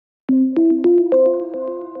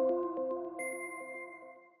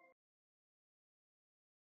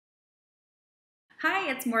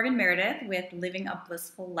it's Morgan Meredith with Living a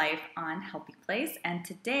Blissful Life on HealthyPlace, and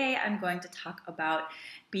today I'm going to talk about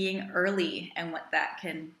being early and what that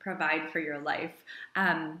can provide for your life.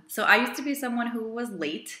 So I used to be someone who was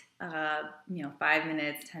late, 5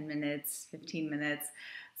 minutes, 10 minutes, 15 minutes.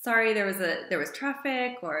 Sorry, there was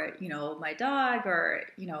traffic, or my dog, or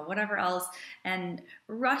whatever else, and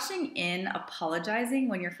rushing in, apologizing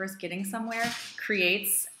when you're first getting somewhere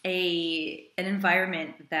creates an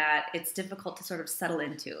environment that it's difficult to sort of settle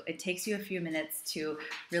into. It takes you a few minutes to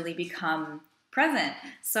really become present.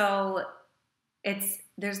 So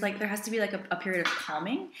there has to be like a period of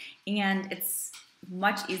calming, and it's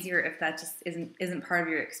much easier if that just isn't part of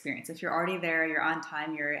your experience. If you're already there, you're on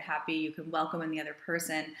time, you're happy, you can welcome in the other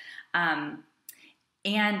person.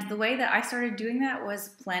 And the way that I started doing that was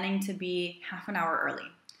planning to be half an hour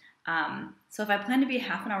early. So if I planned to be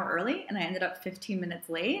half an hour early and I ended up 15 minutes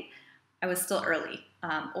late, I was still early.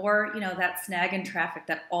 Or that snag in traffic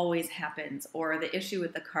that always happens, or the issue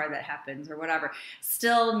with the car that happens, or whatever,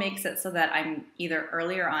 still makes it so that I'm either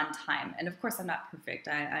early or on time. And of course, I'm not perfect.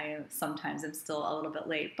 I sometimes am still a little bit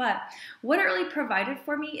late. But what it really provided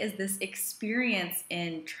for me is this experience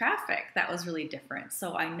in traffic that was really different.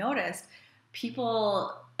 So I noticed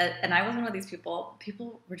people, and I was one of these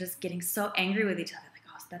people were just getting so angry with each other. Like,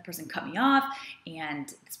 oh, that person cut me off, and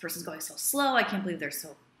this person's going so slow. I can't believe they're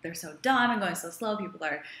so dumb and going so slow. People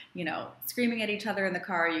are, screaming at each other in the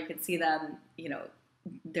car. You can see them,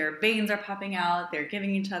 their veins are popping out. They're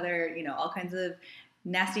giving each other, all kinds of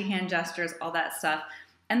nasty hand gestures, all that stuff.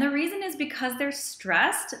 And the reason is because they're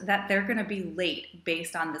stressed that they're going to be late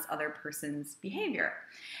based on this other person's behavior.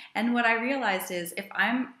 And what I realized is if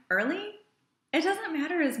I'm early, it doesn't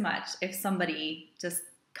matter as much if somebody just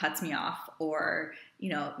cuts me off or,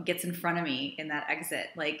 gets in front of me in that exit.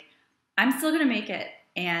 Like, I'm still going to make it.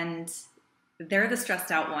 And they're the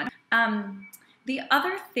stressed out one. The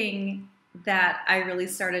other thing that I really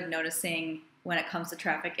started noticing when it comes to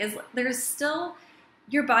traffic is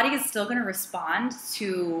your body is still going to respond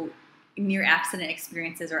to near accident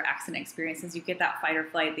experiences or accident experiences. You get that fight or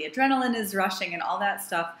flight, the adrenaline is rushing and all that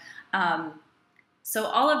stuff. So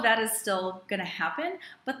all of that is still going to happen,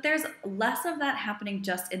 but there's less of that happening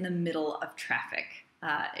just in the middle of traffic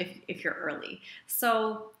if you're early.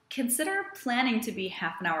 So consider planning to be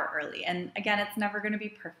half an hour early. And again, it's never going to be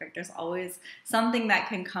perfect. There's always something that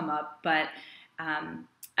can come up, but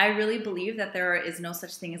I really believe that there is no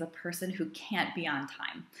such thing as a person who can't be on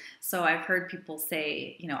time. So I've heard people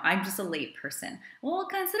say, I'm just a late person. Well,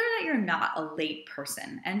 consider that you're not a late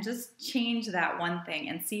person and just change that one thing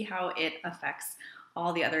and see how it affects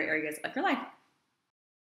all the other areas of your life.